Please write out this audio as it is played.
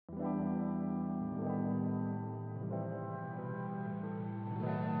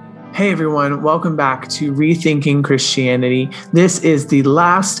Hey everyone, welcome back to Rethinking Christianity. This is the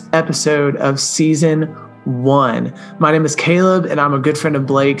last episode of season 1. My name is Caleb and I'm a good friend of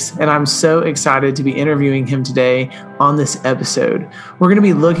Blake's, and I'm so excited to be interviewing him today on this episode. We're going to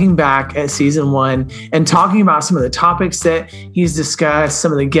be looking back at season 1 and talking about some of the topics that he's discussed,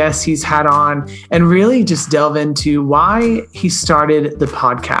 some of the guests he's had on, and really just delve into why he started the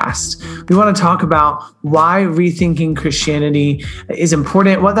podcast. We want to talk about why Rethinking Christianity is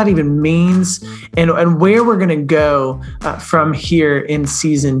important, what that even means, and where we're going to go from here in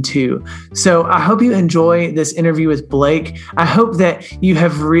season 2. So I hope you enjoy this interview with Blake. I hope that you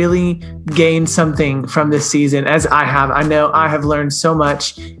have really gained something from this season, as I have. I know I have learned so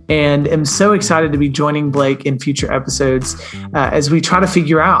much and am so excited to be joining Blake in future episodes as we try to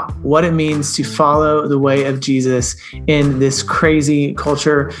figure out what it means to follow the way of Jesus in this crazy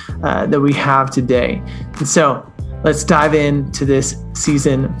culture that we have today. And so let's dive into this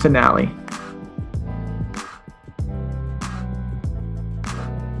season finale.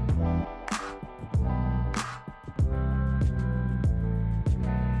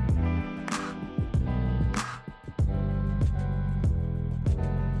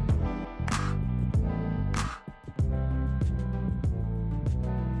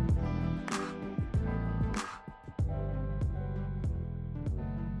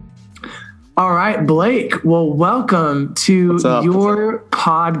 All right, Blake. Well, welcome to your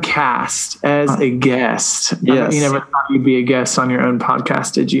podcast as a guest. Yes. You never thought you'd be a guest on your own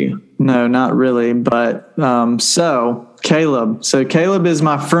podcast, did you? No, not really. But Caleb. So Caleb is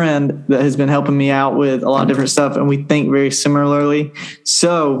my friend that has been helping me out with a lot of different stuff, and we think very similarly.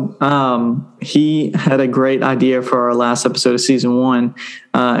 So he had a great idea for our last episode of season 1,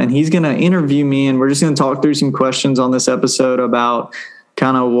 and he's going to interview me, and we're just going to talk through some questions on this episode about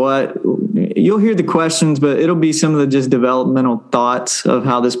kind of what you'll hear the questions, but it'll be some of the just developmental thoughts of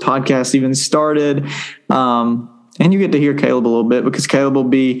how this podcast even started. And you get to hear Caleb a little bit because Caleb will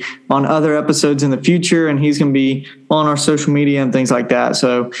be on other episodes in the future, and he's going to be on our social media and things like that.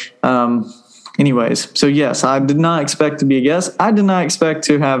 So so yes, I did not expect to be a guest. I did not expect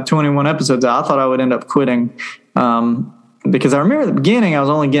to have 21 episodes. I thought I would end up quitting because I remember at the beginning I was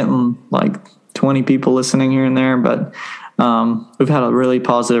only getting like 20 people listening here and there, but we've had a really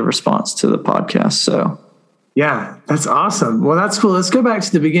positive response to the podcast. So, yeah, that's awesome. Well, that's cool. Let's go back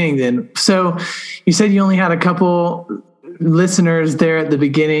to the beginning then. So you said you only had a couple listeners there at the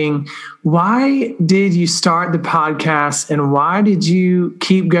beginning. Why did you start the podcast, and why did you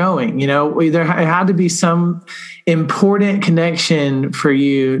keep going? You know, it had to be some important connection for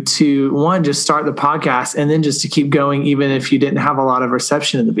you to, one, just start the podcast, and then just to keep going, even if you didn't have a lot of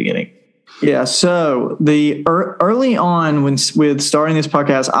reception in the beginning. Yeah. So the early on with starting this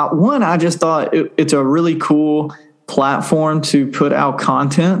podcast, I just thought it's a really cool platform to put out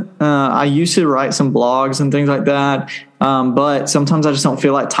content. I used to write some blogs and things like that. But sometimes I just don't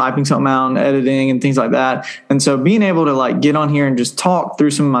feel like typing something out and editing and things like that. And so being able to like get on here and just talk through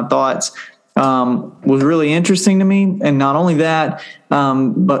some of my thoughts was really interesting to me. And not only that,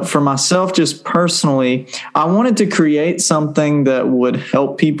 but for myself, just personally, I wanted to create something that would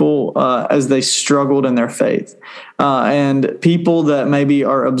help people as they struggled in their faith. And people that maybe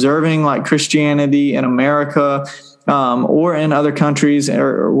are observing like Christianity in America or in other countries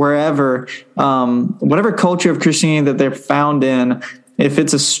or wherever, whatever culture of Christianity that they're found in, if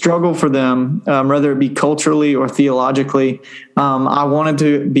it's a struggle for them, whether it be culturally or theologically, I wanted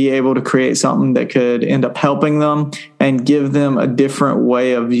to be able to create something that could end up helping them and give them a different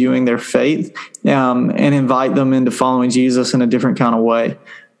way of viewing their faith and invite them into following Jesus in a different kind of way.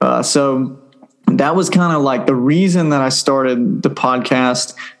 So that was kind of like the reason that I started the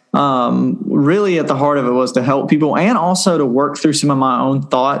podcast. Really at the heart of it was to help people and also to work through some of my own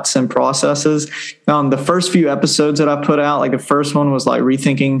thoughts and processes. The first few episodes that I put out, like the first one was like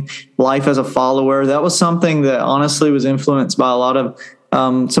rethinking life as a follower. That was something that honestly was influenced by a lot of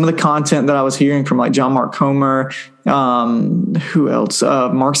some of the content that I was hearing from like John Mark Comer, who else?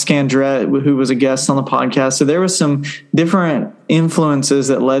 Mark Scandrett, who was a guest on the podcast. So there was some different influences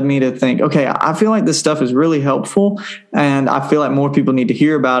that led me to think, okay, I feel like this stuff is really helpful and I feel like more people need to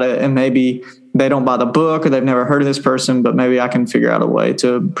hear about it, and maybe they don't buy the book or they've never heard of this person, but maybe I can figure out a way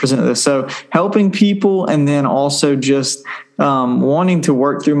to present this. So helping people, and then also just wanting to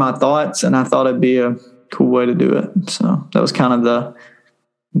work through my thoughts. And I thought it'd be a cool way to do it. So that was kind of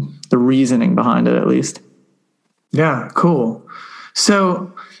the reasoning behind it, at least. Yeah, cool.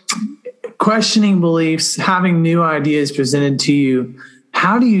 So questioning beliefs, having new ideas presented to you,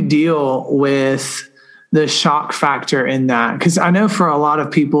 how do you deal with the shock factor in that? Because I know for a lot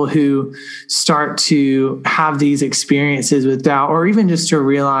of people who start to have these experiences with doubt, or even just to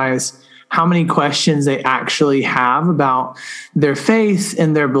realize how many questions they actually have about their faith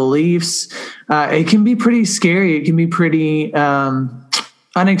and their beliefs, it can be pretty scary. It can be pretty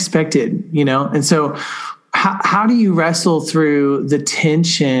unexpected, And so how do you wrestle through the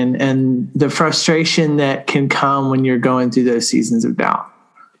tension and the frustration that can come when you're going through those seasons of doubt?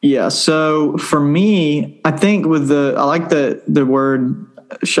 Yeah. So for me, I think I like the word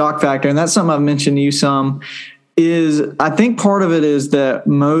shock factor, and that's something I've mentioned to you some. I think part of it is that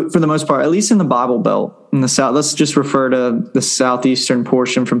for the most part, at least in the Bible Belt in the South, let's just refer to the southeastern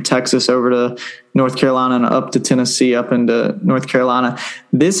portion from Texas over to North Carolina and up to Tennessee, up into North Carolina.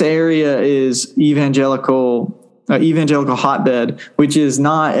 This area is evangelical hotbed, which is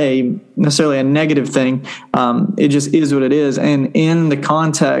not necessarily a negative thing. It just is what it is. And in the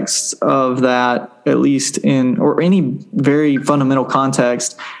context of that, at least or any very fundamental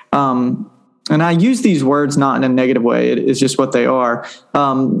context, and I use these words not in a negative way. It's just what they are.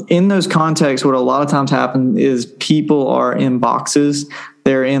 In those contexts, what a lot of times happens is people are in boxes.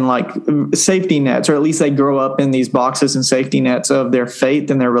 They're in like safety nets, or at least they grow up in these boxes and safety nets of their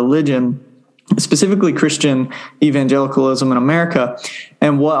faith and their religion, specifically Christian evangelicalism in America.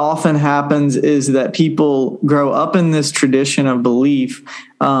 And what often happens is that people grow up in this tradition of belief,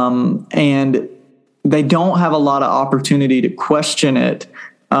 and they don't have a lot of opportunity to question it.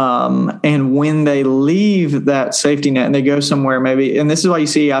 And when they leave that safety net and they go somewhere, maybe, and this is why you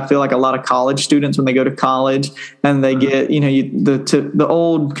see, I feel like a lot of college students, when they go to college and they get, the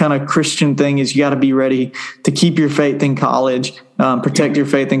old kind of Christian thing is you got to be ready to keep your faith in college, protect your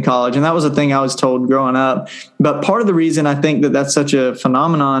faith in college. And that was a thing I was told growing up. But part of the reason I think that that's such a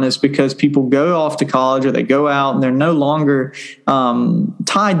phenomenon is because people go off to college, or they go out and they're no longer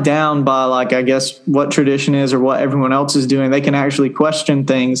tied down by, like, I guess what tradition is or what everyone else is doing. They can actually question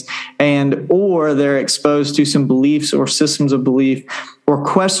things, or they're exposed to some beliefs or systems of belief or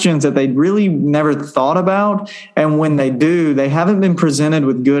questions that they really never thought about. And when they do, they haven't been presented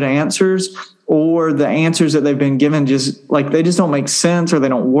with good answers, or the answers that they've been given they just don't make sense, or they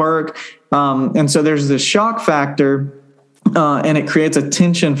don't work. And so there's this shock factor, and it creates a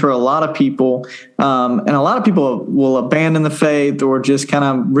tension for a lot of people. And a lot of people will abandon the faith, or just kind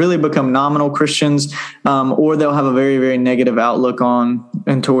of really become nominal Christians, or they'll have a very, very negative outlook on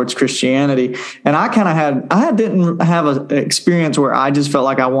and towards Christianity. And I didn't have an experience where I just felt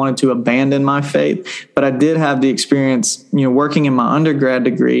like I wanted to abandon my faith, but I did have the experience, working in my undergrad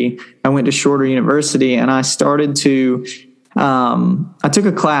degree. I went to Shorter University, and I started to, I took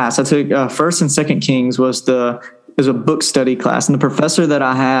a class. I took First and Second Kings was a book study class. And the professor that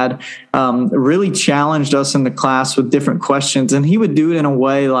I had really challenged us in the class with different questions. And he would do it in a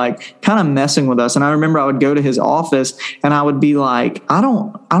way like kind of messing with us. And I remember I would go to his office and I would be like, I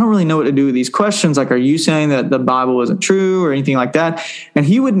don't really know what to do with these questions. Like, are you saying that the Bible isn't true or anything like that? And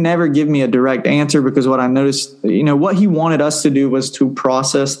he would never give me a direct answer, because what I noticed, what he wanted us to do was to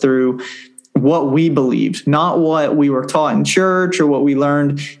process through what we believed, not what we were taught in church or what we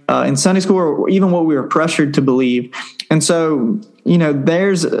learned in Sunday school, or even what we were pressured to believe. And so,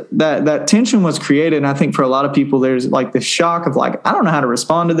 there's that tension was created. And I think for a lot of people, there's like this shock of like, I don't know how to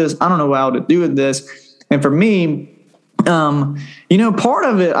respond to this. I don't know how to do with this. And for me, part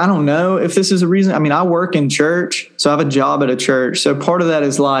of it, I don't know if this is a reason. I mean, I work in church, so I have a job at a church. So part of that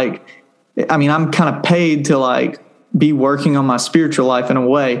is like, I'm kind of paid to like be working on my spiritual life in a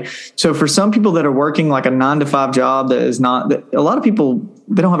way. So for some people that are working like a 9-to-5 job, that a lot of people,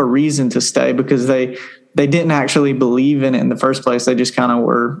 they don't have a reason to stay because they didn't actually believe in it in the first place. They just kind of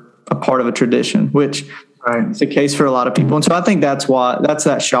were a part of a tradition, which is the case for a lot of people. And so I think that's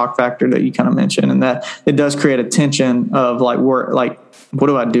that shock factor that you kind of mentioned, and that it does create a tension of like, what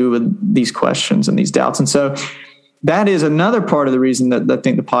do I do with these questions and these doubts? And so that is another part of the reason that I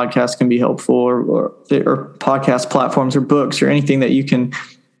think the podcast can be helpful, or podcast platforms or books or anything that you can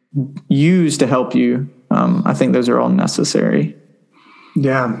use to help you. I think those are all necessary.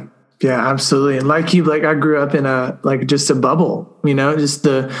 Yeah. Yeah, absolutely. And like I grew up in just a bubble, just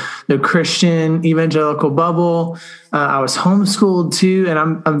the Christian evangelical bubble. I was homeschooled too. And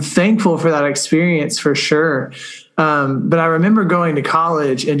I'm thankful for that experience for sure. But I remember going to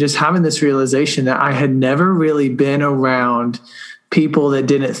college and just having this realization that I had never really been around people that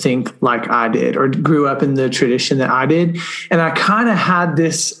didn't think like I did or grew up in the tradition that I did. And I kind of had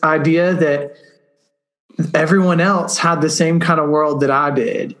this idea that everyone else had the same kind of world that I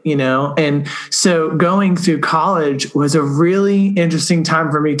did, And so going through college was a really interesting time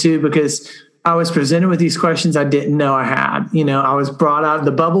for me too, because I was presented with these questions I didn't know I had. I was brought out,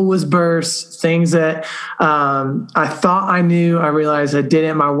 the bubble was burst, things that I thought I knew, I realized I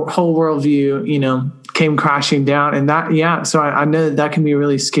didn't. My whole worldview, came crashing down. And so I know that can be a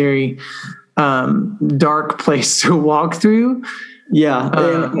really scary, dark place to walk through.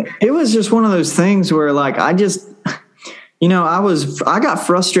 Yeah. It was just one of those things where like, I got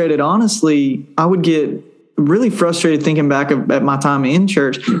frustrated. Honestly, I would get really frustrated thinking back at my time in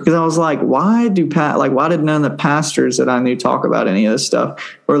church, because I was like, why did none of the pastors that I knew talk about any of this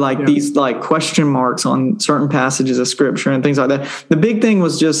stuff, or these like question marks on certain passages of scripture and things like that. The big thing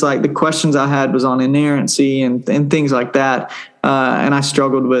was just like the questions I had was on inerrancy and things like that. And I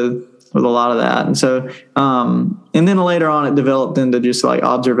struggled with a lot of that. And so, and then later on it developed into just like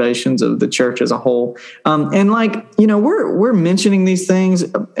observations of the church as a whole. And like, we're mentioning these things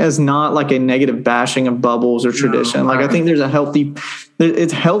as not like a negative bashing of bubbles or tradition. Like, I think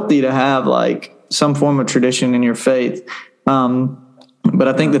it's healthy to have like some form of tradition in your faith. But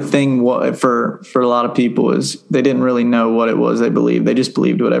I think the thing for a lot of people is they didn't really know what it was they believed. They just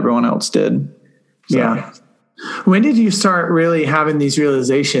believed what everyone else did. So. Yeah. When did you start really having these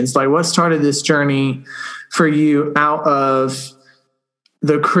realizations? Like, what started this journey for you out of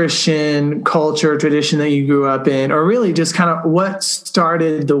the Christian culture, tradition that you grew up in, or really just kind of what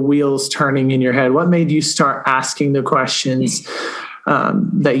started the wheels turning in your head? What made you start asking the questions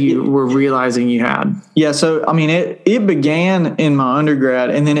that you were realizing you had? Yeah. So, I mean, it began in my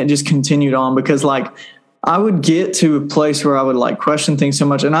undergrad, and then it just continued on, because like, I would get to a place where I would like question things so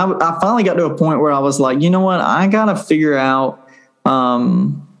much. And I finally got to a point where I was like, you know what, I got to figure out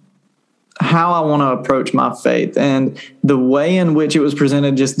how I want to approach my faith. And the way in which it was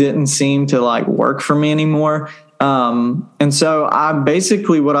presented just didn't seem to like work for me anymore. And so I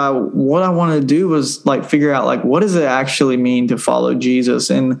basically, what I wanted to do was like figure out like, what does it actually mean to follow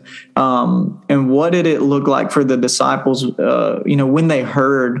Jesus? And what did it look like for the disciples, when they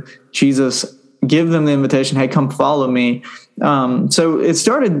heard Jesus give them the invitation, hey, come follow me. So it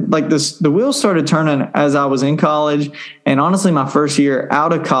started like this, the wheels started turning as I was in college. And honestly, my first year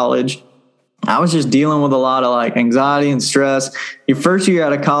out of college, I was just dealing with a lot of like anxiety and stress. Your first year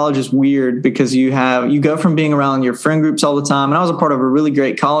out of college is weird because you go from being around your friend groups all the time. And I was a part of a really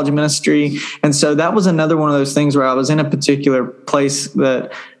great college ministry. And so that was another one of those things where I was in a particular place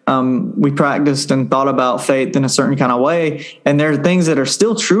that we practiced and thought about faith in a certain kind of way. And there are things that are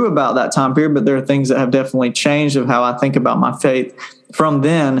still true about that time period, but there are things that have definitely changed of how I think about my faith from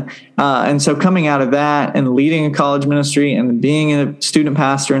then. And so coming out of that and leading a college ministry and being a student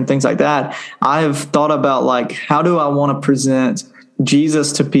pastor and things like that, I have thought about like, how do I want to present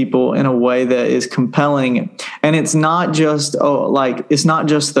Jesus to people in a way that is compelling? And it's not just,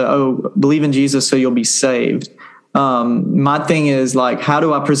 believe in Jesus so you'll be saved. My thing is like, how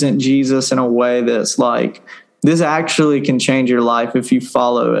do I present Jesus in a way that's like, this actually can change your life if you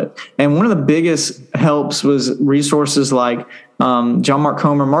follow it? And one of the biggest helps was resources like John Mark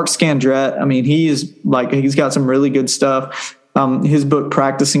Comer, Mark Scandrette. I mean, he's got some really good stuff. His book,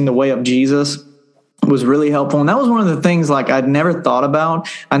 Practicing the Way of Jesus, was really helpful. And that was one of the things like I'd never thought about.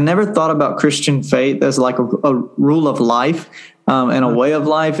 I never thought about Christian faith as like a rule of life. And a way of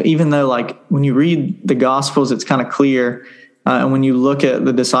life, even though like when you read the Gospels, it's kind of clear. And when you look at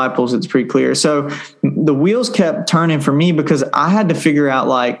the disciples, it's pretty clear. So the wheels kept turning for me because I had to figure out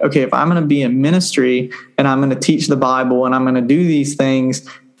like, okay, if I'm going to be in ministry and I'm going to teach the Bible and I'm going to do these things,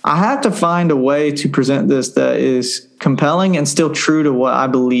 I have to find a way to present this that is compelling and still true to what I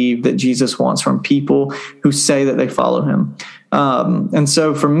believe that Jesus wants from people who say that they follow him. And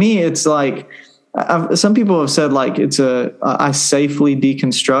so for me, it's like, some people have said like I safely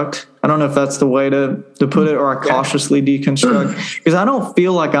deconstruct. I don't know if that's the way to put it, or I cautiously deconstruct, because I don't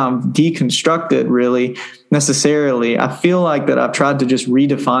feel like I'm deconstructed really necessarily. I feel like that I've tried to just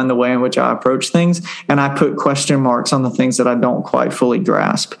redefine the way in which I approach things, and I put question marks on the things that I don't quite fully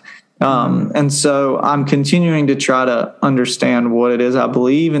grasp. And so I'm continuing to try to understand what it is I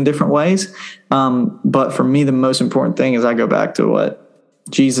believe in different ways. But for me, the most important thing is I go back to what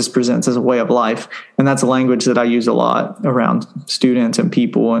Jesus presents as a way of life. And that's a language that I use a lot around students and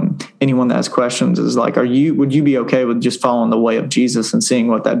people and anyone that has questions is like, would you be okay with just following the way of Jesus and seeing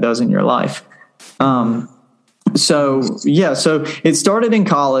what that does in your life? So it started in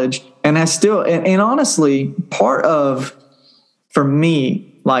college, and I still, and honestly, part of, for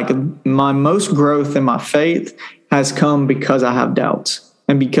me, like my most growth in my faith has come because I have doubts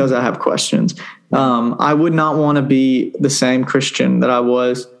and because I have questions. I would not want to be the same Christian that I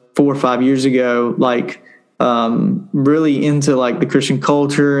was 4 or 5 years ago, like really into like the Christian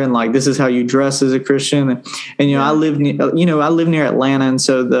culture and like this is how you dress as a Christian. And I live near Atlanta, and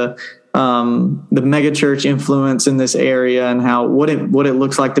so the megachurch influence in this area and how what it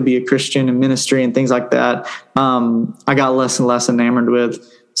looks like to be a Christian in ministry and things like that, I got less and less enamored with.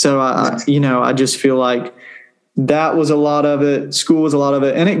 So I just feel like that was a lot of it. School was a lot of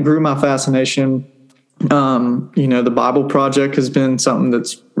it, and it grew my fascination. The Bible Project has been something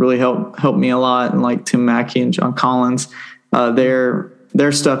that's really helped me a lot, and like Tim Mackey and John Collins,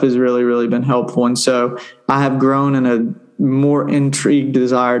 their stuff has really, really been helpful. And so I have grown in a more intrigued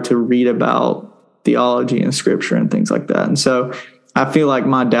desire to read about theology and scripture and things like that. And so I feel like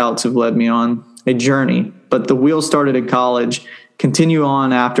my doubts have led me on a journey, but the wheel started in college, continue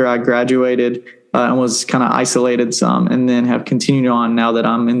on after I graduated and was kind of isolated some, and then have continued on now that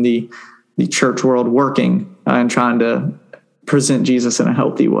I'm in the church world working and trying to present Jesus in a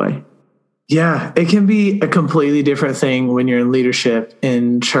healthy way. Yeah, it can be a completely different thing when you're in leadership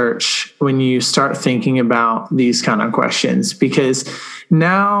in church, when you start thinking about these kind of questions, because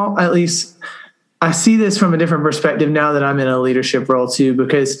now, at least I see this from a different perspective now that I'm in a leadership role too,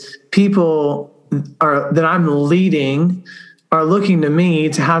 because people that I'm leading are looking to me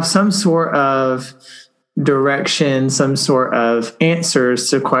to have some sort of direction, some sort of answers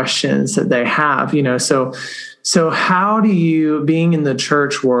to questions that they have, so how do you, being in the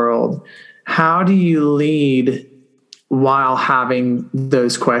church world, how do you lead while having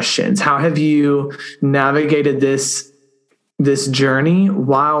those questions? How have you navigated this journey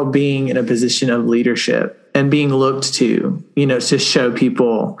while being in a position of leadership and being looked to, to show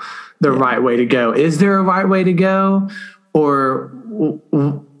people the right way to go? Is there a right way to go? Or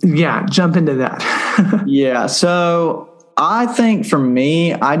jump into that. Yeah. So I think for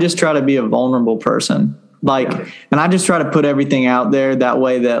me, I just try to be a vulnerable person. And I just try to put everything out there that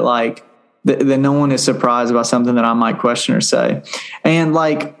way that that no one is surprised about something that I might question or say. And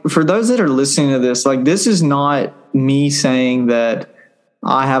for those that are listening to this, this is not me saying that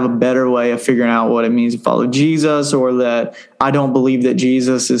I have a better way of figuring out what it means to follow Jesus, or that I don't believe that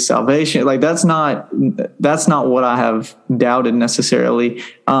Jesus is salvation. That's not what I have doubted necessarily.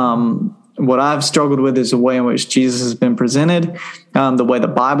 What I've struggled with is the way in which Jesus has been presented, the way the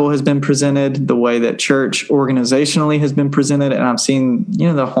Bible has been presented, the way that church organizationally has been presented. And I've seen,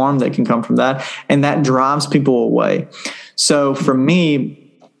 the harm that can come from that. And that drives people away. So for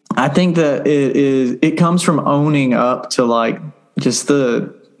me, I think that it comes from owning up to just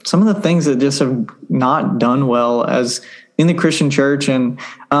some of the things that just have not done well as in the Christian church. And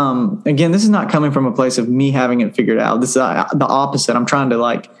again, this is not coming from a place of me having it figured out. This is the opposite. I'm trying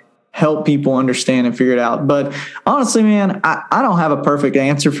to help people understand and figure it out. But honestly, man, I don't have a perfect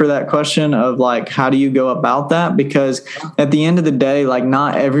answer for that question of how do you go about that? Because at the end of the day,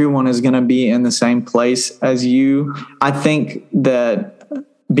 not everyone is going to be in the same place as you. I think that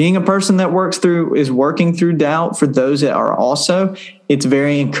being a person that is working through doubt, for those that are also, it's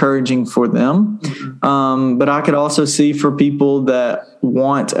very encouraging for them. Mm-hmm. But I could also see for people that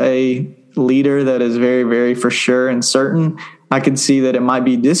want a leader that is very, very for sure and certain, I could see that it might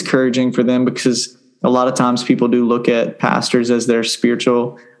be discouraging for them, because a lot of times people do look at pastors as their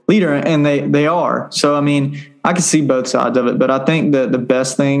spiritual leader, and they are. So, I can see both sides of it, but I think that the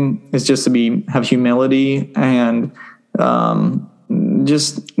best thing is just to have humility, and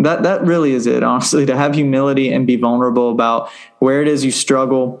just that really is it, honestly, to have humility and be vulnerable about where it is you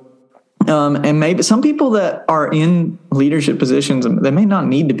struggle. And maybe some people that are in leadership positions, they may not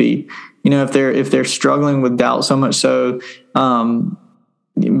need to be, if they're struggling with doubt so much so,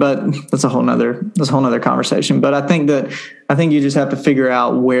 but that's a whole nother conversation. But I think you just have to figure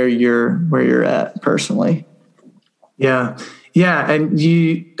out where you're at personally. Yeah. Yeah. And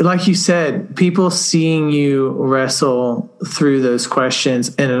like you said, people seeing you wrestle through those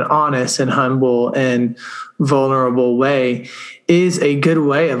questions in an honest and humble and vulnerable way is a good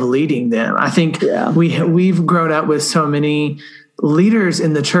way of leading them. I think we've grown up with so many leaders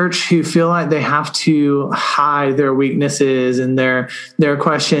in the church who feel like they have to hide their weaknesses and their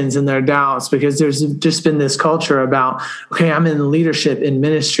questions and their doubts, because there's just been this culture about, okay, I'm in leadership in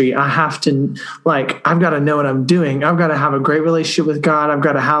ministry. I have to I've got to know what I'm doing. I've got to have a great relationship with God. I've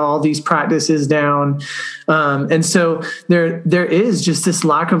got to have all these practices down. And so there is just this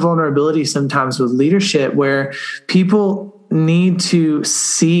lack of vulnerability sometimes with leadership, where people need to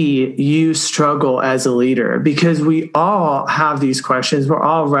see you struggle as a leader, because we all have these questions. We're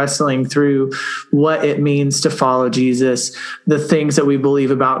all wrestling through what it means to follow Jesus, the things that we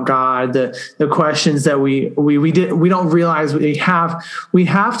believe about God, the questions that we don't realize we have. We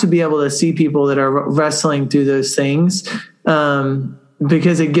have to be able to see people that are wrestling through those things,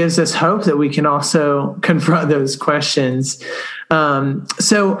 because it gives us hope that we can also confront those questions.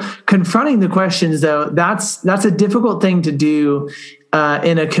 So confronting the questions, though, that's a difficult thing to do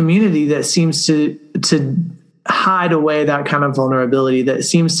in a community that seems to hide away that kind of vulnerability, that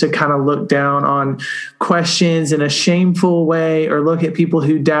seems to kind of look down on questions in a shameful way, or look at people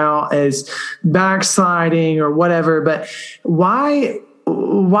who doubt as backsliding or whatever. But why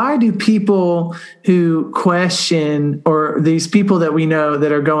do people who question, or these people that we know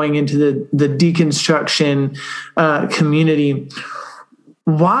that are going into the deconstruction community,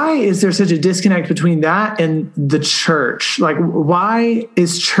 why is there such a disconnect between that and the church? Like, why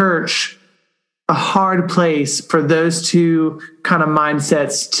is church a hard place for those two kind of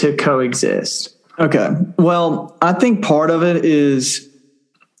mindsets to coexist? Okay. Well, I think part of it is,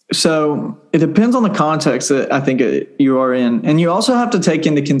 so it depends on the context that I think you are in. And you also have to take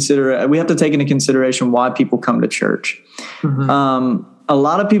into consideration why people come to church. Mm-hmm. A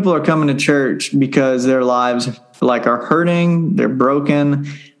lot of people are coming to church because their lives are hurting, they're broken,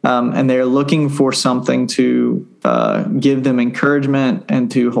 and they're looking for something to give them encouragement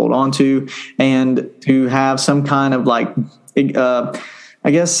and to hold on to, and to have some kind of what's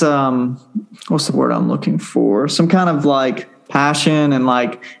the word I'm looking for? Some kind of passion, and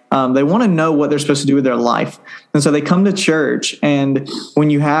they want to know what they're supposed to do with their life. And so they come to church, and when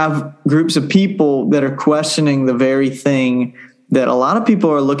you have groups of people that are questioning the very thing that a lot of people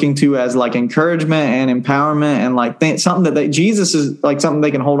are looking to as encouragement and empowerment, and something that Jesus is something they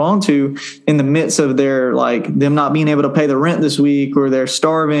can hold on to in the midst of their them not being able to pay the rent this week, or they're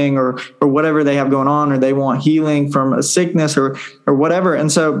starving, or whatever they have going on, or they want healing from a sickness or whatever. And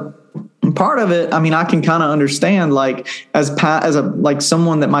so part of it, I can kind of understand, as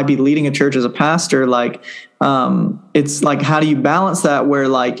someone that might be leading a church as a pastor, it's how do you balance that, where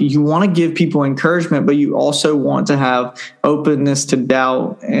you want to give people encouragement, but you also want to have openness to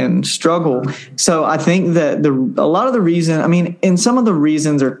doubt and struggle. So I think that a lot of the reason, and some of the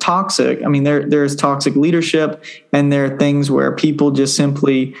reasons are toxic. There's toxic leadership, and there are things where people just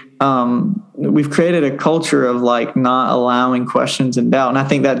simply, we've created a culture of not allowing questions and doubt. And I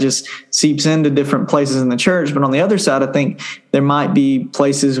think that just seeps into different places in the church. But on the other side, I think there might be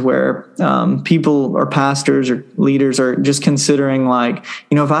places where people or pastors or leaders are just considering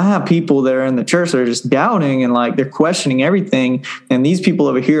if I have people that are in the church that are just doubting and they're questioning everything, and these people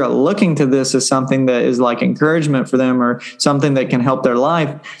over here are looking to this as something that is encouragement for them, or something that can help their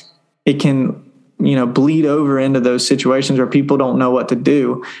life, it can bleed over into those situations where people don't know what to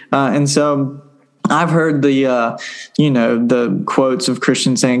do. And so I've heard the quotes of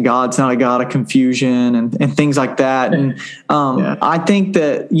Christians saying God's not a God of confusion and things like that. And I think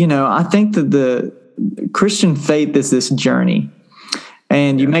that the Christian faith is this journey,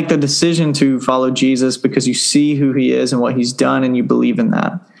 and you make the decision to follow Jesus because you see who he is and what he's done, and you believe in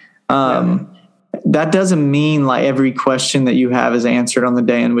that. That doesn't mean every question that you have is answered on the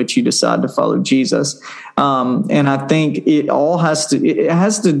day in which you decide to follow Jesus. And I think it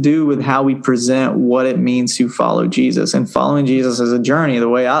has to do with how we present what it means to follow Jesus. And following Jesus is a journey.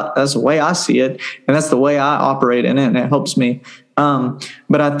 That's the way I see it, and that's the way I operate in it, and it helps me.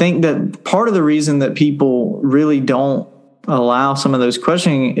 But I think that part of the reason that people really don't allow some of those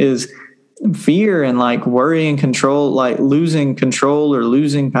questioning is fear and worry and control, losing control or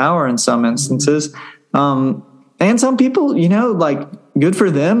losing power in some instances. And some people, good for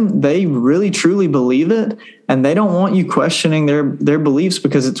them. They really truly believe it, and they don't want you questioning their beliefs,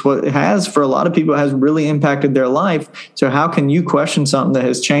 because it's what it has, for a lot of people, it has really impacted their life. So how can you question something that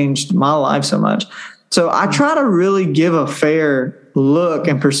has changed my life so much? So I try to really give a fair look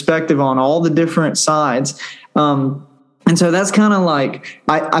and perspective on all the different sides. And so that's kind of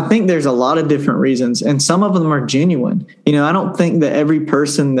I think there's a lot of different reasons, and some of them are genuine. I don't think that every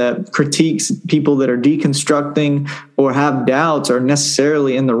person that critiques people that are deconstructing or have doubts are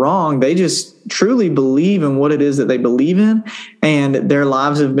necessarily in the wrong. They just truly believe in what it is that they believe in, and their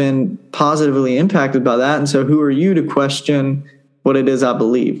lives have been positively impacted by that. And so who are you to question what it is I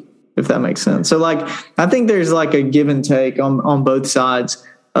believe, if that makes sense? So I think there's a give and take on both sides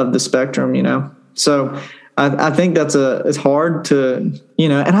of the spectrum, So I think it's hard to,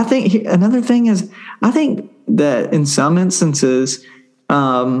 and I think another thing is, I think that in some instances,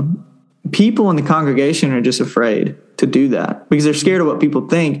 people in the congregation are just afraid to do that because they're scared of what people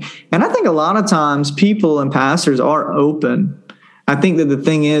think. And I think a lot of times people and pastors are open. I think that the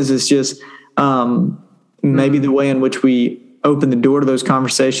thing is just maybe the way in which we open the door to those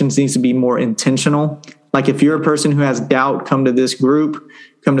conversations needs to be more intentional. If you're a person who has doubt, come to this group,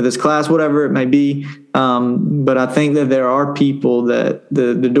 come to this class, whatever it may be. But I think that there are people that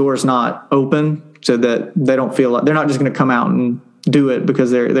the door is not open, so that they don't feel like they're not just going to come out and do it,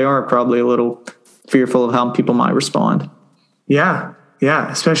 because they are probably a little fearful of how people might respond. Yeah.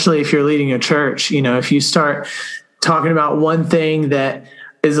 Especially if you're leading a church, if you start talking about one thing that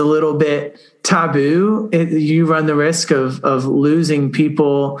is a little bit taboo, you run the risk of losing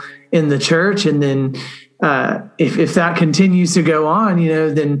people in the church. And then if that continues to go on,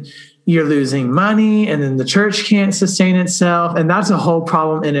 then you're losing money, and then the church can't sustain itself. And that's a whole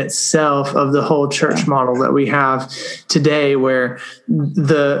problem in itself of the whole church model that we have today, where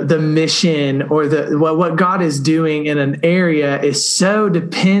the mission or what God is doing in an area is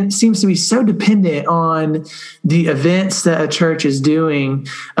seems to be so dependent on the events that a church is doing.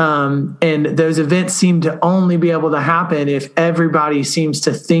 And those events seem to only be able to happen if everybody seems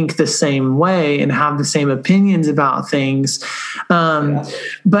to think the same way and have the same opinions about things.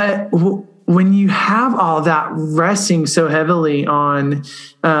 But when you have all that resting so heavily on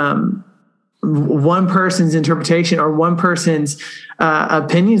one person's interpretation or one person's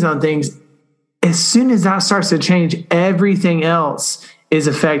opinions on things, as soon as that starts to change, everything else is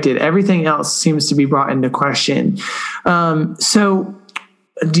affected. Everything else seems to be brought into question. So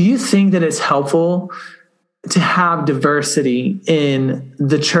do you think that it's helpful to have diversity in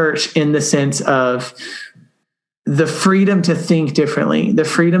the church in the sense of the freedom to think differently, the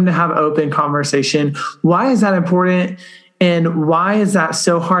freedom to have open conversation? Why is that important? And why is that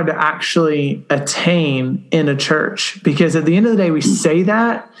so hard to actually attain in a church? Because at the end of the day, we say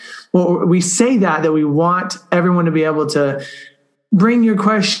that we want everyone to be able to bring your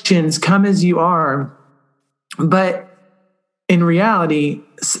questions, come as you are. But in reality,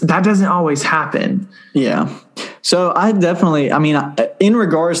 that doesn't always happen. Yeah. So I in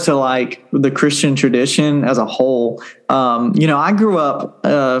regards to like the Christian tradition as a whole, I grew up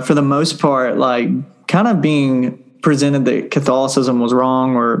for the most part, like kind of being presented that Catholicism was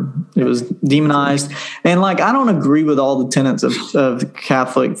wrong or it was demonized. And like, I don't agree with all the tenets of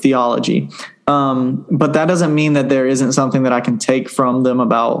Catholic theology. But that doesn't mean that there isn't something that I can take from them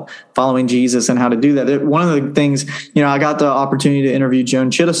about following Jesus and how to do that. One of the things, I got the opportunity to interview Joan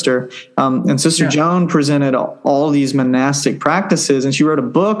Chittister, and Sister Joan presented all these monastic practices, and she wrote a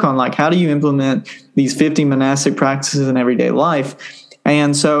book on like, how do you implement these 50 monastic practices in everyday life?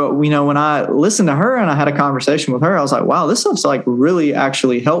 And so, when I listened to her and I had a conversation with her, I was like, wow, this stuff's like really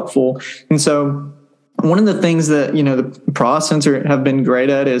actually helpful. And so one of the things that, the Protestants have been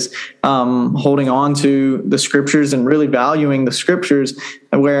great at is holding on to the scriptures and really valuing the scriptures.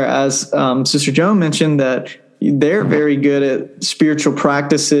 Whereas Sister Joan mentioned that they're very good at spiritual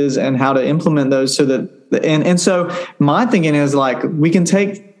practices and how to implement those so that, and so my thinking is like, we can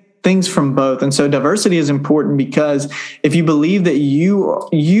take things from both. And so diversity is important because if you believe that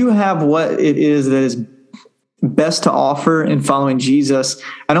you have what it is that is best to offer in following Jesus,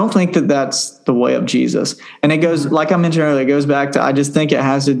 I don't think that that's the way of Jesus. And it goes, like I mentioned earlier, it goes back to, I just think it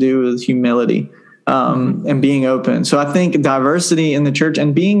has to do with humility and being open. So I think diversity in the church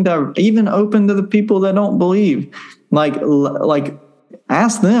and being even open to the people that don't believe, like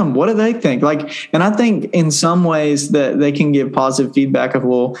ask them, what do they think? And I think in some ways that they can give positive feedback of,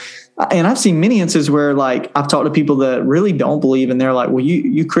 and I've seen many instances where like I've talked to people that really don't believe and they're like, well,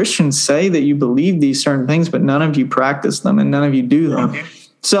 you Christians say that you believe these certain things, but none of you practice them and none of you do them. Okay.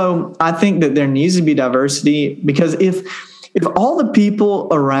 So I think that there needs to be diversity because if all the people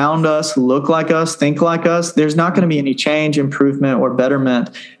around us look like us, think like us, there's not going to be any change, improvement, or betterment.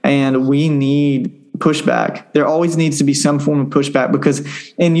 And we need pushback. There always needs to be some form of pushback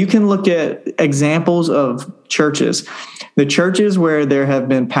and you can look at examples of churches. The churches where there have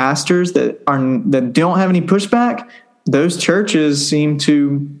been pastors that don't have any pushback, those churches seem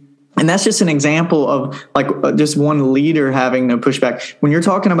to, and that's just an example of like just one leader having no pushback. When you're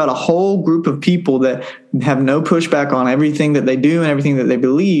talking about a whole group of people that have no pushback on everything that they do and everything that they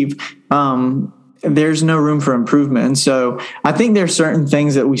believe, there's no room for improvement. And so I think there's certain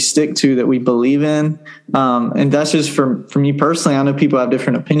things that we stick to that we believe in. And that's just for me personally. I know people have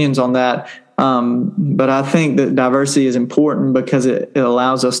different opinions on that. But I think that diversity is important because it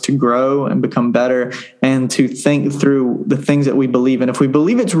allows us to grow and become better and to think through the things that we believe in. If we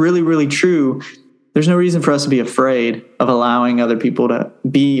believe it's really, really true, there's no reason for us to be afraid of allowing other people to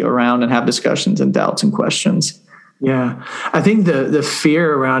be around and have discussions and doubts and questions. Yeah, I think the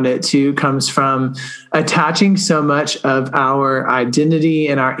fear around it too comes from attaching so much of our identity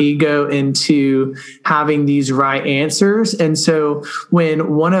and our ego into having these right answers. And so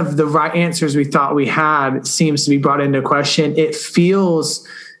when one of the right answers we thought we had seems to be brought into question, it feels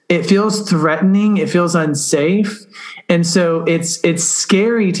threatening, it feels unsafe. And so it's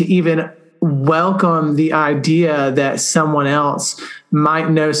scary to even welcome the idea that someone else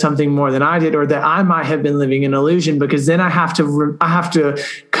might know something more than I did, or that I might have been living an illusion, because then I have to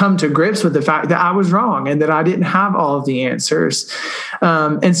come to grips with the fact that I was wrong and that I didn't have all of the answers.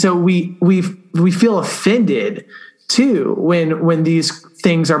 And so we feel offended too when these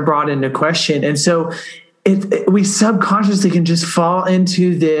things are brought into question. And so we subconsciously can just fall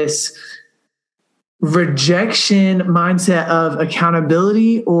into this rejection mindset of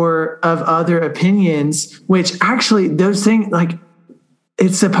accountability or of other opinions, which actually those things, like,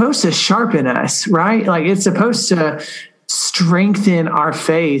 it's supposed to sharpen us, right? Like, it's supposed to strengthen our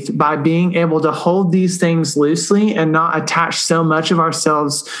faith by being able to hold these things loosely and not attach so much of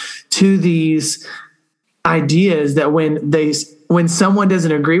ourselves to these ideas that when someone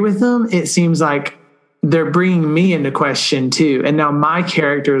doesn't agree with them, it seems like they're bringing me into question too. And now my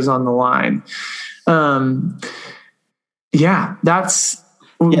character is on the line. So it's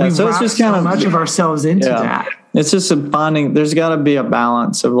just kind of much of ourselves into that. It's just there's got to be a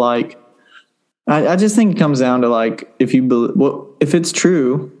balance of like, I just think it comes down to like, if it's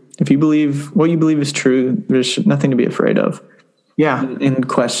true, if you believe what you believe is true, there's nothing to be afraid of. Yeah.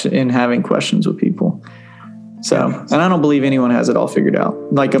 In having questions with people. So, and I don't believe anyone has it all figured out.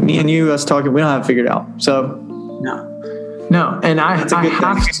 Like me and you, us talking, we don't have it figured out. So no. And I have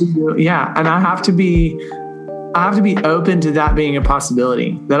to be open to that being a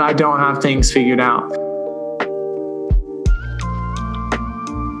possibility, that I don't have things figured out.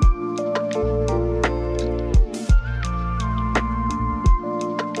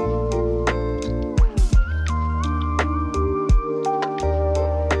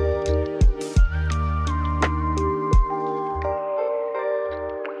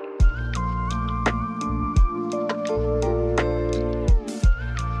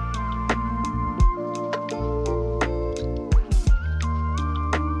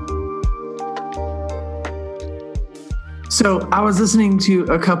 So I was listening to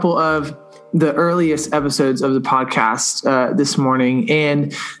a couple of the earliest episodes of the podcast this morning,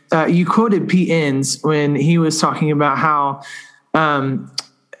 and you quoted Pete Enns when he was talking about how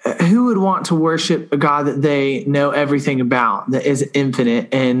who would want to worship a God that they know everything about, that is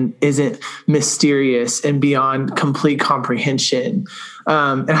infinite and isn't mysterious and beyond complete comprehension.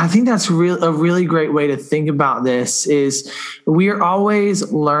 And I think that's a really great way to think about this. Is we're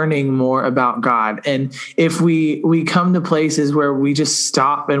always learning more about God. And if we come to places where we just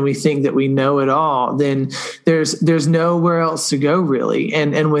stop and we think that we know it all, then there's nowhere else to go really.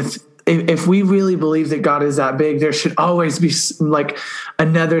 And if we really believe that God is that big, there should always be like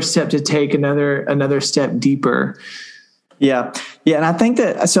another step to take, another step deeper. Yeah. And I think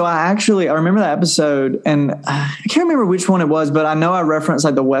that, so I remember that episode, and I can't remember which one it was, but I know I referenced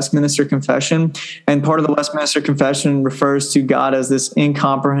like the Westminster Confession, and part of the Westminster Confession refers to God as this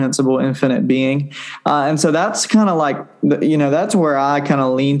incomprehensible, infinite being. And so that's kind of like, that's where I kind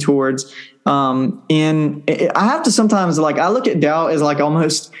of lean towards. I have to sometimes, like, I look at doubt as like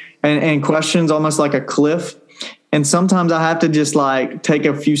almost, and questions almost like a cliff. And sometimes I have to just like take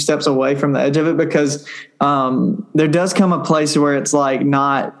a few steps away from the edge of it, because there does come a place where it's like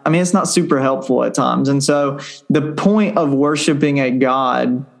it's not super helpful at times. And so the point of worshiping a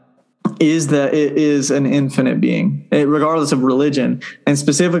God is that it is an infinite being, regardless of religion. And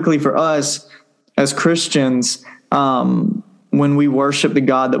specifically for us as Christians, when we worship the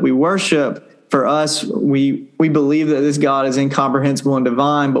God that we worship, for us, we believe that this God is incomprehensible and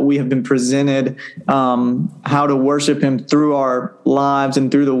divine, but we have been presented how to worship him through our lives and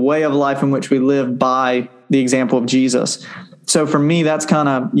through the way of life in which we live by the example of Jesus. So for me, that's kind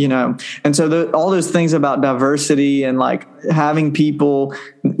of, and so all those things about diversity and like having people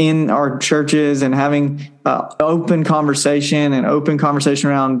in our churches and having open conversation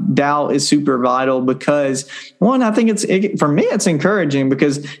around doubt is super vital, because one, I think for me, it's encouraging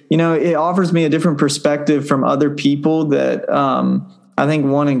because, it offers me a different perspective from other people that I think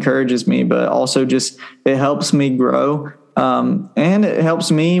one encourages me, but also just it helps me grow. And it helps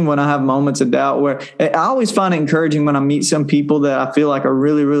me when I have moments of doubt, where I always find it encouraging when I meet some people that I feel like are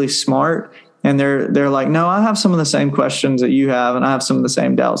really, really smart. And they're like, no, I have some of the same questions that you have, and I have some of the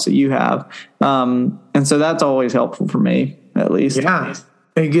same doubts that you have. And so that's always helpful for me, at least. Yeah.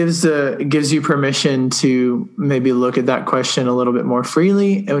 It gives you permission to maybe look at that question a little bit more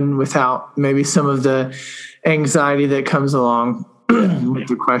freely and without maybe some of the anxiety that comes along with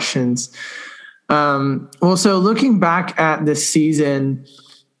the questions. So looking back at this season,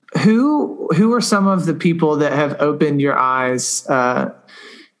 who are some of the people that have opened your eyes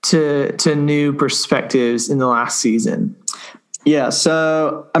to new perspectives in the last season? Yeah.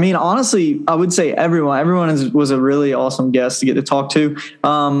 So, I mean, honestly, I would say everyone was a really awesome guest to get to talk to.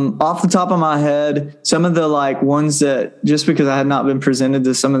 Off the top of my head, some of the like ones that just because I had not been presented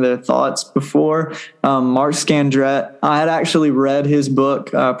to some of their thoughts before, Mark Scandrette, I had actually read his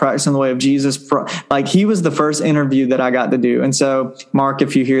book, Practicing the Way of Jesus. Like he was the first interview that I got to do. And so Mark,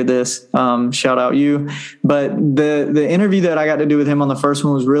 if you hear this, shout out you, but the interview that I got to do with him on the first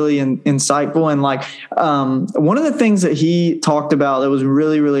one was really insightful. And like, one of the things that he talked about that was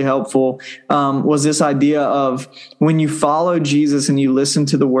really, really helpful was this idea of when you follow Jesus and you listen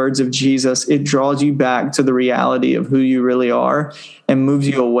to the words of Jesus, it draws you back to the reality of who you really are and moves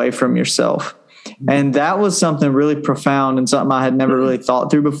you away from yourself. And that was something really profound and something I had never really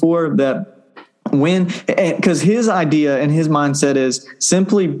thought through before, that because his idea and his mindset is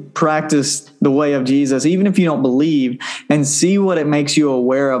simply practice the way of Jesus, even if you don't believe, and see what it makes you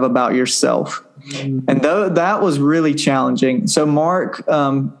aware of about yourself. And that was really challenging. So Mark,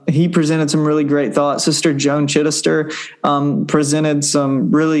 he presented some really great thoughts. Sister Joan Chittister presented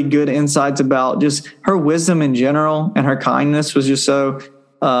some really good insights about just her wisdom in general, and her kindness was just so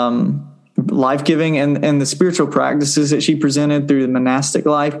life-giving, and the spiritual practices that she presented through the monastic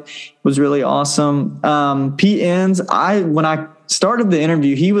life was really awesome. Pete Enns, when I started the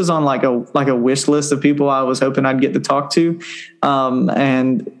interview, he was on like a wish list of people I was hoping I'd get to talk to.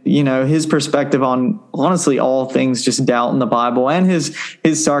 And you know, his perspective on honestly all things just doubt in the Bible, and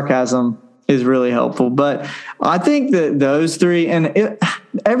his sarcasm is really helpful. But I think that those three, and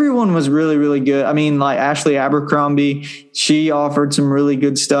everyone was really, really good. I mean, like Ashley Abercrombie, she offered some really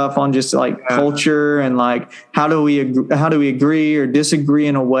good stuff on just like culture and like how do we agree or disagree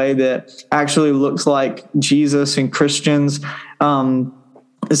in a way that actually looks like Jesus and Christians.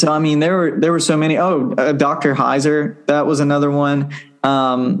 So I mean, there were so many. Dr. Heiser, that was another one.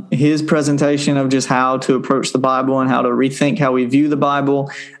 His presentation of just how to approach the Bible and how to rethink how we view the Bible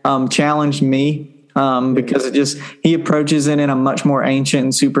challenged me. Because he approaches it in a much more ancient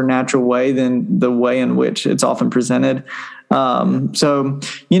and supernatural way than the way in which it's often presented. So,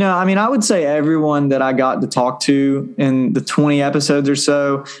 you know, I mean, I would say everyone that I got to talk to in the 20 episodes or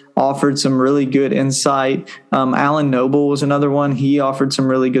so offered some really good insight. Alan Noble was another one. He offered some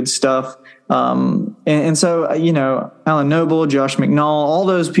really good stuff. And so, you know, Alan Noble, Josh McNall, all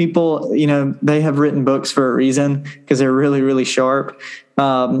those people, you know, they have written books for a reason because they're really, really sharp.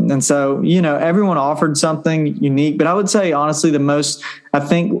 And so, you know, everyone offered something unique, but I would say honestly, I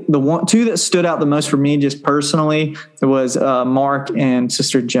think the two that stood out the most for me just personally was, Mark and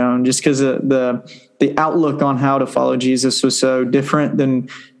Sister Joan, just because the outlook on how to follow Jesus was so different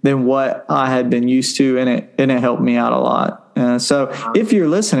than what I had been used to. And it helped me out a lot. So if you're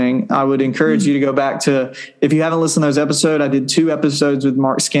listening, I would encourage you to go back to, if you haven't listened to those episodes, I did 2 episodes with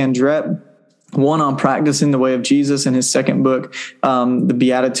Mark Scandrette, one on practicing the way of Jesus, and his second book, the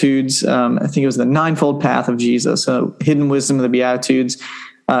Beatitudes. I think it was the Ninefold Path of Jesus, Hidden Wisdom of the Beatitudes.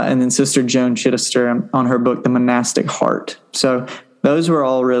 And then Sister Joan Chittister on her book, The Monastic Heart. So those were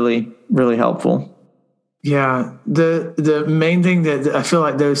all really, really helpful. Yeah. The main thing that I feel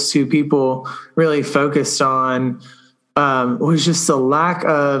like those two people really focused on was just the lack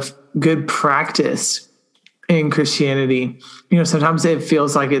of good practice in Christianity. You know, sometimes it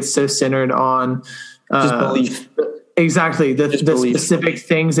feels like it's so centered on just belief. Exactly. The specific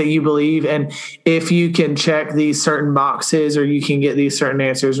things that you believe. And if you can check these certain boxes or you can get these certain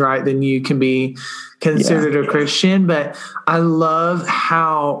answers right, then you can be considered a Christian. But I love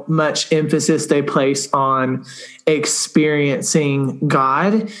how much emphasis they place on experiencing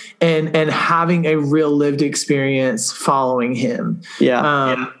God and having a real lived experience following him.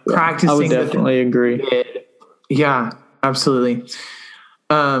 Practicing. I would definitely agree. Yeah, absolutely.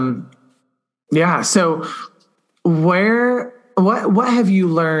 So what have you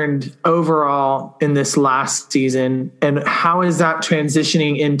learned overall in this last season, and how is that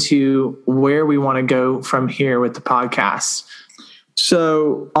transitioning into where we want to go from here with the podcast?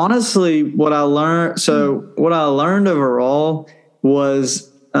 So honestly, what I learned overall was,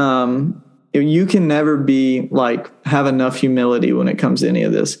 you can never have enough humility when it comes to any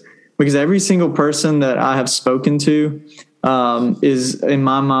of this, because every single person that I have spoken to is in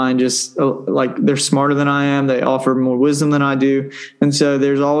my mind just like they're smarter than I am. They offer more wisdom than I do. And so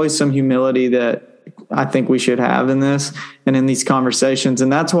there's always some humility that I think we should have in this and in these conversations.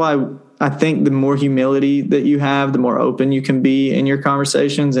 And that's why I think the more humility that you have, the more open you can be in your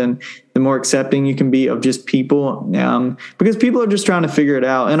conversations and the more accepting you can be of just people, because people are just trying to figure it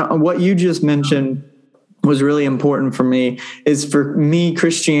out. And what you just mentioned was really important for me. For me,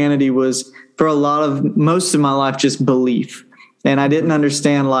 Christianity was, for most of my life, just belief. And I didn't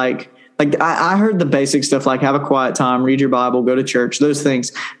understand like I heard the basic stuff, like have a quiet time, read your Bible, go to church, those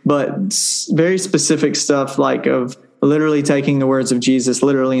things, but very specific stuff like of literally taking the words of Jesus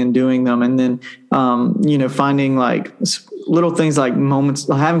literally and doing them. And then, finding like little things like moments,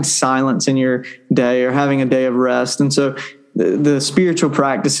 having silence in your day or having a day of rest. And so the spiritual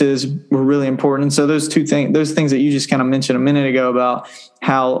practices were really important. And so those things that you just kind of mentioned a minute ago about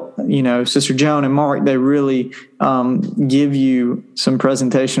how, Sister Joan and Mark, they really give you some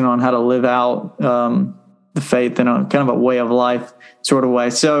presentation on how to live out the faith in a kind of a way of life sort of way.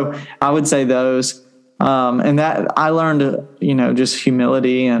 So I would say those, and that I learned, just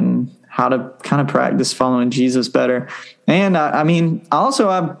humility and how to kind of practice following Jesus better. And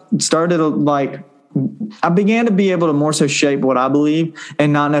I started I began to be able to more so shape what I believe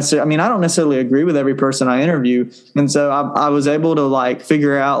and not necessarily, I don't necessarily agree with every person I interview. And so I was able to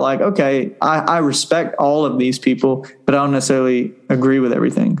figure out okay, I respect all of these people, but I don't necessarily agree with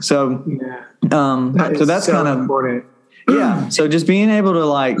everything. So, that's kind of important. Yeah. So just being able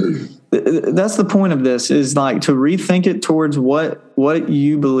to that's the point of this is to rethink it towards what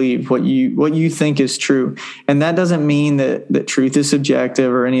you believe, what you think is true. And that doesn't mean that truth is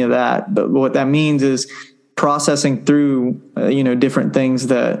subjective or any of that. But what that means is processing through, different things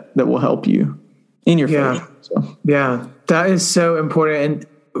that will help you in your faith. So. Yeah, that is so important.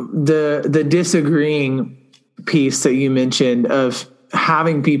 And the disagreeing piece that you mentioned of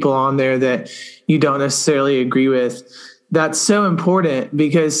having people on there that you don't necessarily agree with, that's so important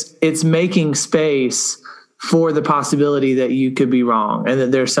because it's making space for the possibility that you could be wrong and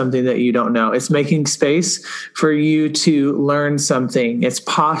that there's something that you don't know. It's making space for you to learn something. It's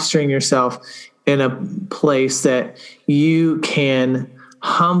posturing yourself in a place that you can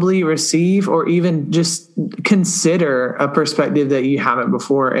humbly receive or even just consider a perspective that you haven't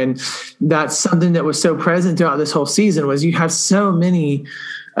before. And that's something that was so present throughout this whole season was you have so many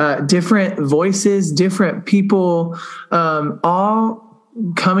different voices, different people, all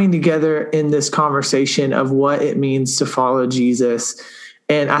coming together in this conversation of what it means to follow Jesus.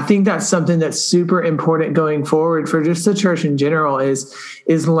 And I think that's something that's super important going forward for just the church in general is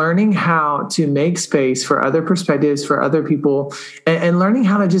learning how to make space for other perspectives, for other people, and learning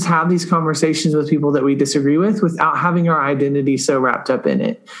how to just have these conversations with people that we disagree with without having our identity so wrapped up in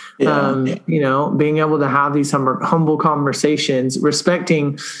it. Yeah. Being able to have these humble conversations,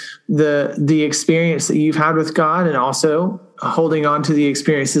 respecting the experience that you've had with God and also holding on to the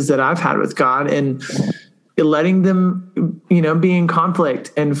experiences that I've had with God and letting them, be in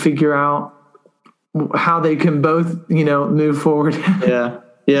conflict and figure out how they can both, move forward. Yeah.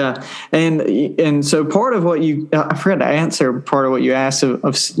 Yeah. And so part of what I forgot to answer part of what you asked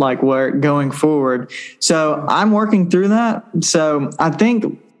of where going forward. So I'm working through that. So I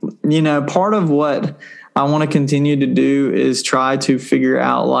think, part of what I want to continue to do is try to figure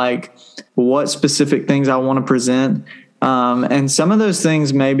out what specific things I want to present. And some of those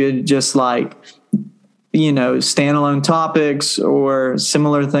things maybe just standalone topics or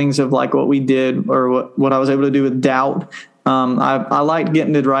similar things of what we did or what I was able to do with doubt. I liked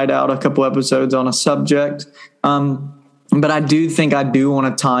getting to write out a couple episodes on a subject. But I do think I do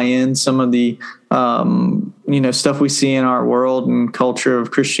want to tie in some of the, stuff we see in our world and culture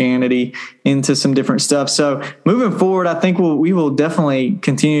of Christianity into some different stuff. So moving forward, I think we will definitely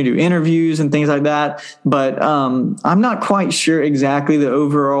continue to do interviews and things like that. But I'm not quite sure exactly the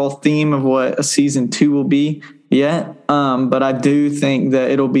overall theme of what a season 2 will be yet. But I do think that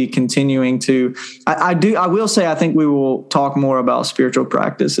it'll be continuing to, I will say, I think we will talk more about spiritual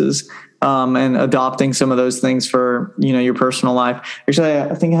practices and adopting some of those things for, your personal life. Actually,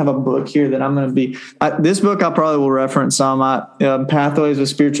 I think I have a book here that I'm going to be, this book I probably will reference some, Pathways of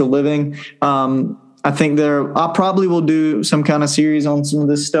Spiritual Living. I think I probably will do some kind of series on some of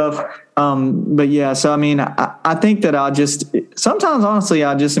this stuff. But yeah, so, I think that sometimes honestly,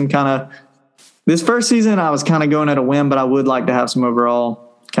 I just am kind of, this first season, I was kind of going at a whim, but I would like to have some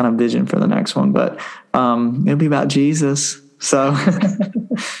overall kind of vision for the next one, but it'll be about Jesus. So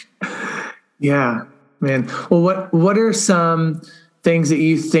yeah, man. Well, what are some things that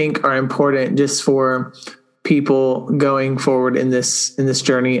you think are important just for people going forward in this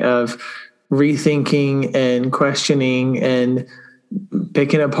journey of rethinking and questioning and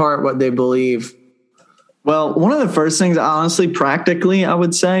picking apart what they believe? Well, one of the first things, honestly, practically, I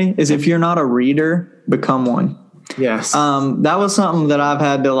would say, is if you're not a reader, become one. Yes. That was something that I've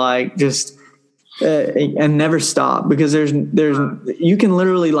had to just and never stop, because there's you can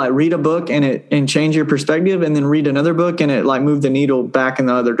literally like read a book and change your perspective, and then read another book and it like move the needle back in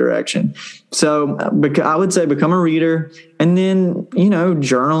the other direction. So I would say become a reader, and then,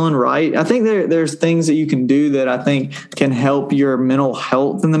 journal and write. I think there's things that you can do that I think can help your mental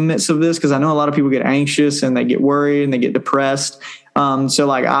health in the midst of this, because I know a lot of people get anxious and they get worried and they get depressed. So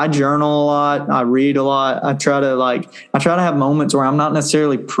like I journal a lot, I read a lot. I try to have moments where I'm not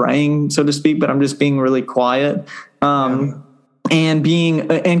necessarily praying, so to speak, but I'm just being really quiet. And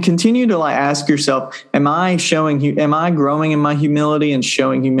continue to like ask yourself, am I growing in my humility and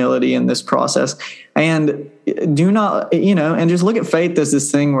showing humility in this process? And do not, and just look at faith as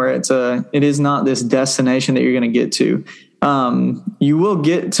this thing where it is not this destination that you're going to get to. You will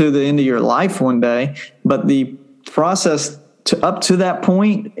get to the end of your life one day, but the process up to that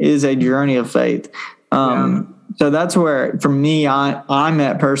point is a journey of faith. So that's where, for me, I'm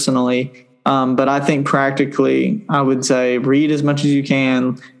at personally. But I think practically, I would say read as much as you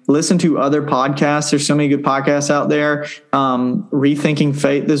can. Listen to other podcasts. There's so many good podcasts out there. Rethinking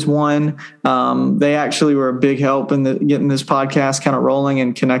Faith is one. They actually were a big help in getting this podcast kind of rolling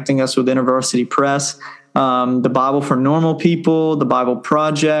and connecting us with InterVarsity Press. The Bible for Normal People, the Bible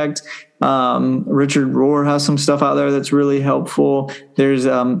Project. Richard Rohr has some stuff out there that's really helpful. There's a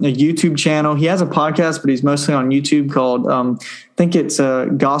YouTube channel. He has a podcast, but he's mostly on YouTube called, I think it's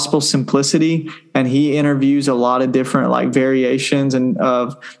Gospel Simplicity. And he interviews a lot of different like variations and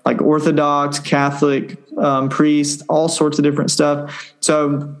of like Orthodox, Catholic priests, all sorts of different stuff.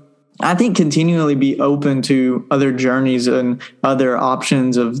 So I think continually be open to other journeys and other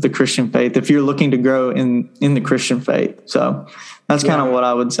options of the Christian faith if you're looking to grow in the Christian faith. So that's kind of what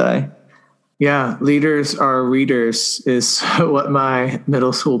I would say. Yeah, leaders are readers is what my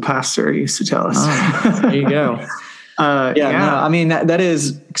middle school pastor used to tell us. Oh, there you go. No, I mean, that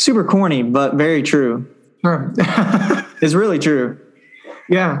is super corny, but very true. Sure. It's really true.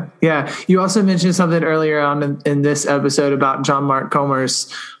 Yeah. You also mentioned something earlier on in this episode about John Mark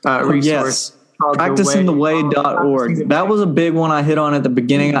Comer's resource. Yes. PracticingTheWay.org. That was a big one I hit on at the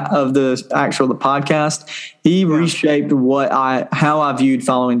beginning of the podcast. He reshaped how I viewed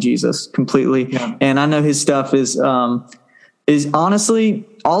following Jesus completely. Yeah. And I know his stuff is honestly,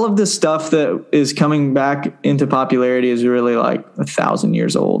 all of this stuff that is coming back into popularity is really like 1,000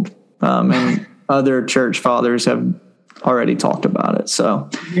 years old. And other church fathers have already talked about it. So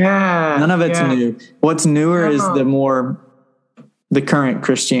none of it's new. What's newer is the current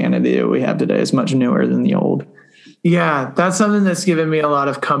Christianity that we have today is much newer than the old. Yeah, that's something that's given me a lot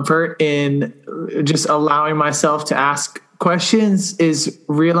of comfort in just allowing myself to ask questions, is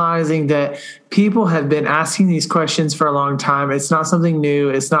realizing that people have been asking these questions for a long time. It's not something new.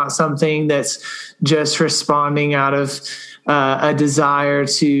 It's not something that's just responding out of a desire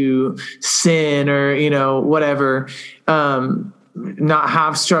to sin or, whatever. Not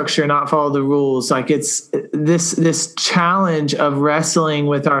have structure, not follow the rules. Like it's this challenge of wrestling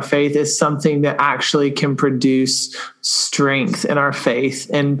with our faith is something that actually can produce strength in our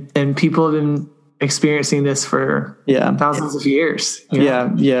faith. And people have been experiencing this for thousands of years. Yeah.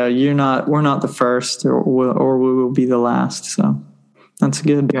 We're not the first or we will be the last. So that's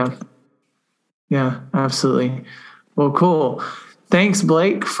good. Yeah, absolutely. Well, cool. Thanks,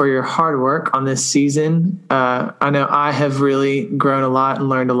 Blake, for your hard work on this season. I know I have really grown a lot and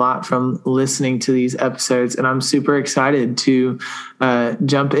learned a lot from listening to these episodes, and I'm super excited to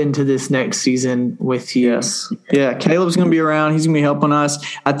jump into this next season with you. Yes. Yeah, Caleb's going to be around. He's going to be helping us.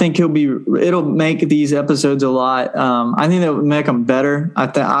 I think it'll make these episodes a lot. I think that would make them better.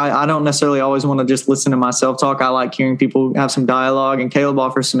 I don't necessarily always want to just listen to myself talk. I like hearing people have some dialogue, and Caleb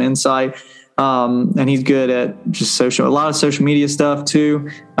offers some insight. And he's good at just a lot of social media stuff too.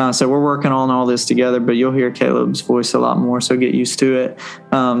 So we're working on all this together, but you'll hear Caleb's voice a lot more. So get used to it.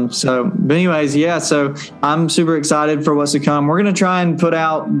 But anyways, so I'm super excited for what's to come. We're going to try and put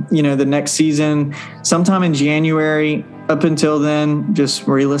out, the next season sometime in January. Up until then, just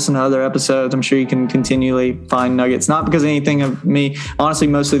re-listen to other episodes. I'm sure you can continually find nuggets, not because of anything of me, honestly,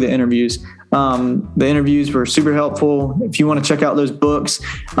 mostly the interviews. The interviews were super helpful. If you want to check out those books,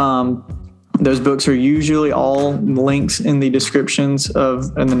 those books are usually all links in the descriptions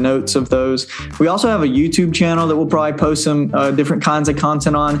and the notes of those. We also have a YouTube channel that we'll probably post some different kinds of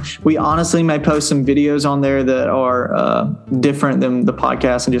content on. We honestly may post some videos on there that are different than the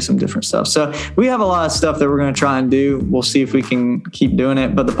podcast and just some different stuff. So we have a lot of stuff that we're going to try and do. We'll see if we can keep doing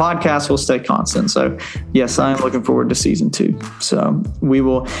it, but the podcast will stay constant. So yes, I am looking forward to season 2. So we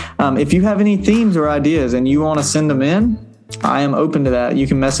will, if you have any themes or ideas and you want to send them in, I am open to that. You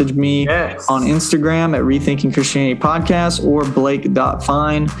can message me on Instagram at Rethinking Christianity Podcast or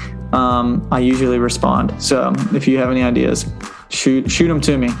Blake.Fine. I usually respond. So if you have any ideas, shoot them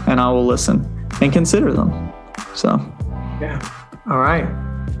to me and I will listen and consider them. So, yeah. All right.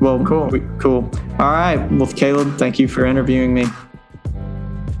 Well, cool. All right. Well, Caleb, thank you for interviewing me.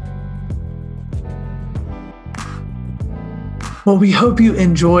 Well, we hope you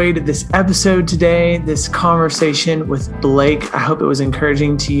enjoyed this episode today, this conversation with Blake. I hope it was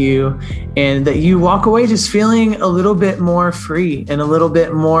encouraging to you and that you walk away just feeling a little bit more free and a little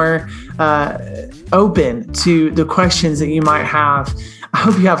bit more open to the questions that you might have. I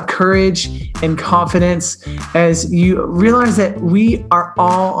hope you have courage and confidence as you realize that we are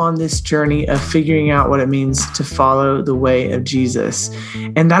all on this journey of figuring out what it means to follow the way of Jesus.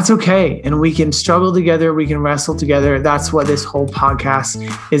 And that's okay. And we can struggle together. We can wrestle together. That's what this whole podcast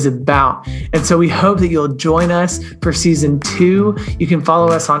is about. And so we hope that you'll join us for season 2. You can follow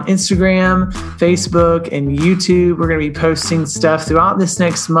us on Instagram, Facebook, and YouTube. We're going to be posting stuff throughout this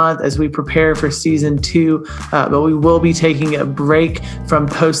next month as we prepare for season 2. But we will be taking a break from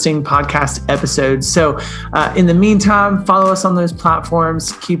posting podcast episodes. So in the meantime, follow us on those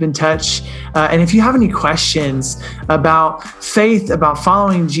platforms, keep in touch. And if you have any questions about faith, about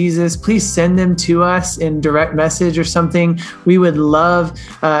following Jesus, please send them to us in direct message or something. We would love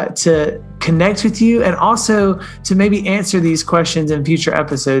to connect with you and also to maybe answer these questions in future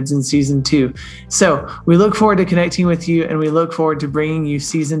episodes in season 2. So we look forward to connecting with you and we look forward to bringing you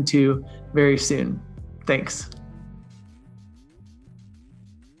season 2 very soon. Thanks.